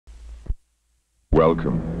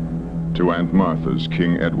Welcome to Aunt Martha's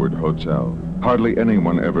King Edward Hotel. Hardly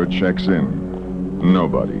anyone ever checks in.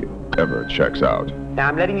 Nobody ever checks out. Now,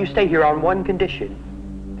 I'm letting you stay here on one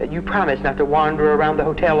condition. That you promise not to wander around the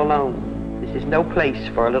hotel alone. This is no place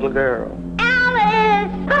for a little girl.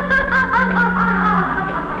 Alice!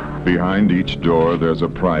 Behind each door, there's a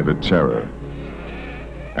private terror.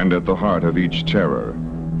 And at the heart of each terror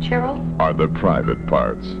Cheryl? are the private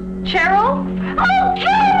parts. Cheryl? Oh,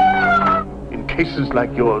 Cheryl! In cases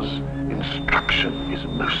like yours, instruction is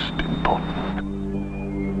most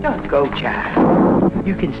important. Don't go, child.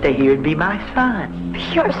 You can stay here and be my son.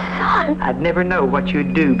 Your son? I'd never know what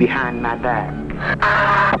you'd do behind my back.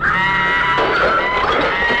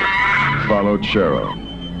 Follow Cheryl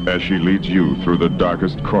as she leads you through the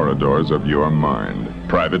darkest corridors of your mind.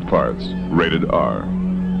 Private Parts, rated R.